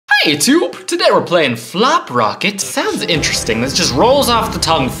Hey YouTube! Today we're playing Flop Rocket. Sounds interesting. This just rolls off the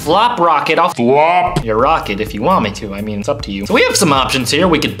tongue. Flop Rocket. I'll flop your rocket if you want me to. I mean, it's up to you. So we have some options here.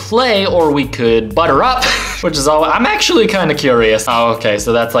 We could play or we could butter up, which is all. I'm actually kind of curious. Oh, okay,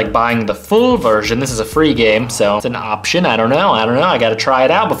 so that's like buying the full version. This is a free game, so it's an option. I don't know. I gotta try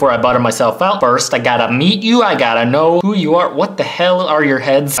it out before I butter myself out. First, I gotta meet you. I gotta know who you are. What the hell are your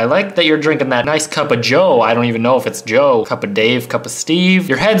heads? I like that you're drinking that nice cup of Joe. I don't even know if it's Joe. Cup of Dave, cup of Steve.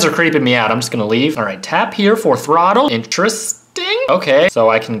 Your heads are creeping me out. I'm just gonna leave. All right, tap here for throttle. Interesting. Okay, so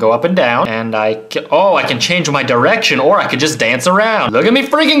I can go up and down, and I can change my direction, or I could just dance around. Look at me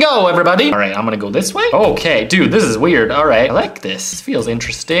freaking go, everybody. All right, I'm gonna go this way. Okay, dude, this is weird. All right, I like this. This feels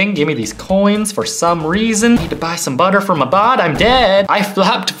interesting. Give me these coins for some reason. Need to buy some butter from a bot. I'm dead. I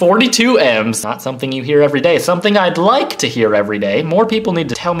flopped 42 M's. Not something you hear every day. Something I'd like to hear every day. More people need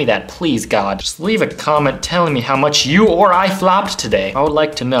to tell me that, please, God. Just leave a comment telling me how much you or I flopped today. I would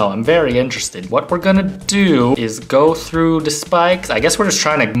like to know. I'm very interested. What we're gonna do is go through the spikes. I guess we're just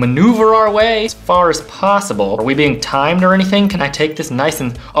trying to maneuver our way as far as possible. Are we being timed or anything? Can I take this nice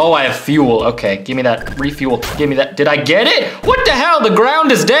and... Oh, I have fuel. Okay, give me that refuel. Give me that. Did I get it? What the hell? The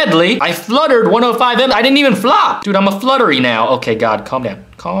ground is deadly. I fluttered 105 M. I didn't even flop. Dude, I'm a fluttery now. Okay, God, calm down.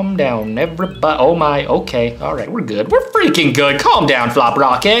 Calm down, everybody. Oh my, okay. All right, we're good. We're freaking good. Calm down, Flop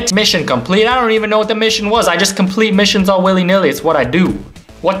Rocket. Mission complete. I don't even know what the mission was. I just complete missions all willy-nilly. It's what I do.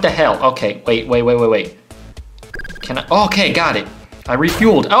 What the hell? Okay, wait. Can I? Okay, got it. I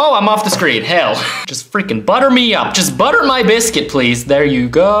refueled. Oh, I'm off the screen. Hell. Just freaking butter me up. Just butter my biscuit, please. There you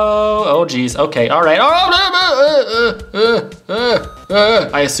go. Oh, geez. Okay, all right.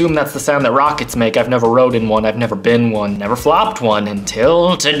 I assume that's the sound that rockets make. I've never rode in one. I've never been one. Never flopped one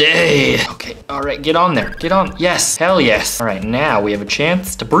until today. Okay, all right. Get on there. Get on. Yes. Hell yes. All right, now we have a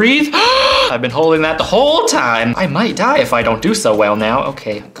chance to breathe. I've been holding that the whole time. I might die if I don't do so well now.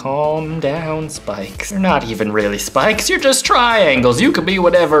 Okay, calm down, spikes. You're not even really spikes. You're just triangles. You could be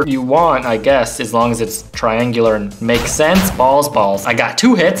whatever you want, I guess, as long as it's triangular and makes sense. Balls. I got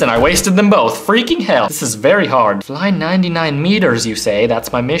 2 hits and I wasted them both. Freaking hell. This is very hard. Fly 99 meters, you say?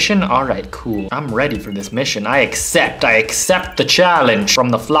 That's my mission? All right, cool. I'm ready for this mission. I accept the challenge from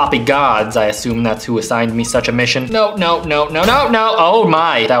the floppy gods. I assume that's who assigned me such a mission. No. Oh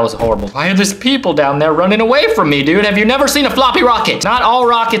my, that was horrible. Why are there people down there running away from me, dude? Have you never seen a floppy rocket? Not all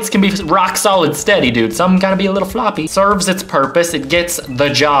rockets can be rock solid steady, dude. Some gotta be a little floppy. Serves its purpose. It gets the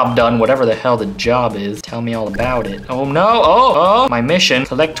job done, whatever the hell the job is. Tell me all about it. Oh no, oh. My mission,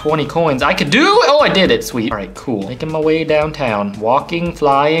 collect 20 coins. I could do? Oh, I did it, sweet. All right, cool. Making my way downtown. Walking,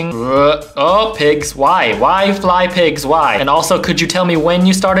 flying. Oh, pigs, why? Why fly pigs, why? And also, could you tell me when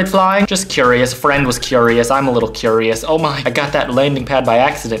you started flying? Just curious, friend was curious. I'm a little curious. Oh my, I got that landing pad by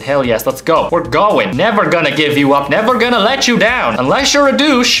accident. Hell yes, let's go. We're going. Never gonna give you up. Never gonna let you down. Unless you're a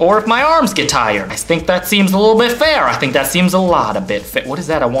douche or if my arms get tired. I think that seems a little bit fair. I think that seems a lot a bit fair. What is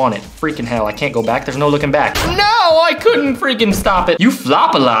that? I want it. Freaking hell. I can't go back. There's no looking back. No, I couldn't freaking stop it. You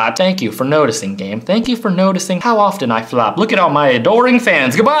flop a lot. Thank you for noticing, game. Thank you for noticing how often I flop. Look at all my adoring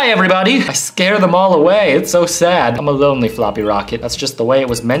fans. Goodbye, everybody. I scare them all away. It's so sad. I'm a lonely floppy rocket. That's just the way it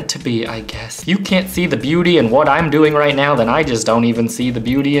was meant to be, I guess. If you can't see the beauty in what I'm doing right now, then I just don't even see the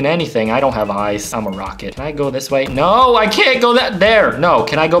beauty in anything. I don't have eyes. I'm a rocket. Can I go this way? No, I can't go there. No,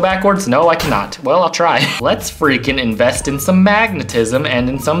 can I go backwards? No, I cannot. Well, I'll try. Let's freaking invest in some magnetism and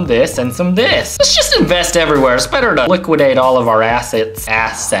in some this and some this. Let's just invest everywhere. It's better to liquidate all of our assets.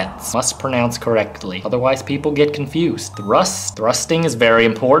 Must pronounce correctly. Otherwise, people get confused. Thrusting is very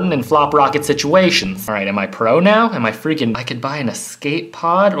important in flop rocket situations. All right, am I pro now? Am I freaking... I could buy an escape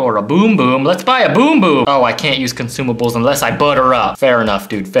pod or a boom boom. Let's buy a boom boom. Oh, I can't use consumables unless I butter up. Fair enough,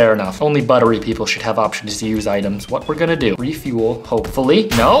 dude. Fair enough. Only buttery people should have options to use items. What we're gonna do? Refuel, hopefully.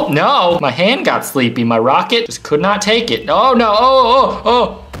 No. My hand got sleepy. My rocket just could not take it. Oh, no.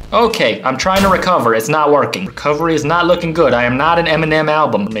 Oh. Okay, I'm trying to recover. It's not working. Recovery is not looking good. I am not an Eminem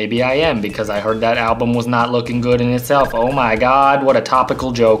album. Maybe I am because I heard that album was not looking good in itself. Oh my God, what a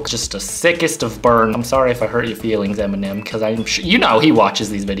topical joke. Just the sickest of burn. I'm sorry if I hurt your feelings, Eminem, because I'm sure, you know he watches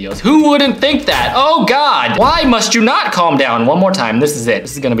these videos. Who wouldn't think that? Oh God, why must you not calm down? One more time, this is it.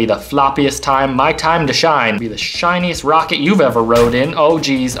 This is gonna be the floppiest time, my time to shine. Be the shiniest rocket you've ever rode in. Oh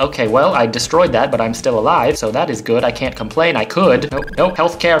geez, okay, well, I destroyed that, but I'm still alive, so that is good. I can't complain, I could. Nope,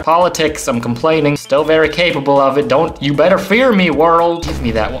 healthcare. Politics, I'm complaining. Still very capable of it. You better fear me, world. Give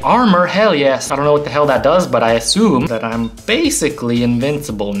me that armor, hell yes. I don't know what the hell that does, but I assume that I'm basically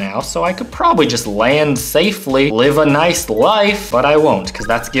invincible now, so I could probably just land safely, live a nice life, but I won't, because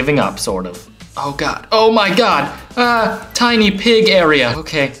that's giving up, sort of. Oh God, oh my God. Tiny pig area.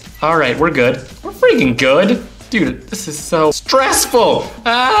 Okay, all right, we're good. We're freaking good. Dude, this is so stressful.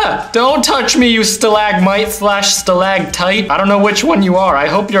 Ah, don't touch me, you stalagmite slash stalactite. I don't know which one you are. I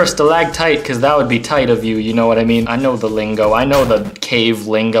hope you're a stalactite, because that would be tight of you. You know what I mean? I know the lingo. I know the cave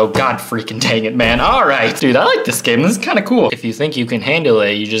lingo. God freaking dang it, man. All right. Dude, I like this game. This is kind of cool. If you think you can handle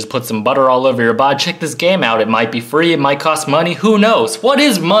it, you just put some butter all over your bod. Check this game out. It might be free. It might cost money. Who knows? What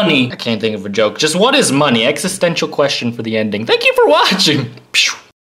is money? I can't think of a joke. Just what is money? Existential question for the ending. Thank you for watching.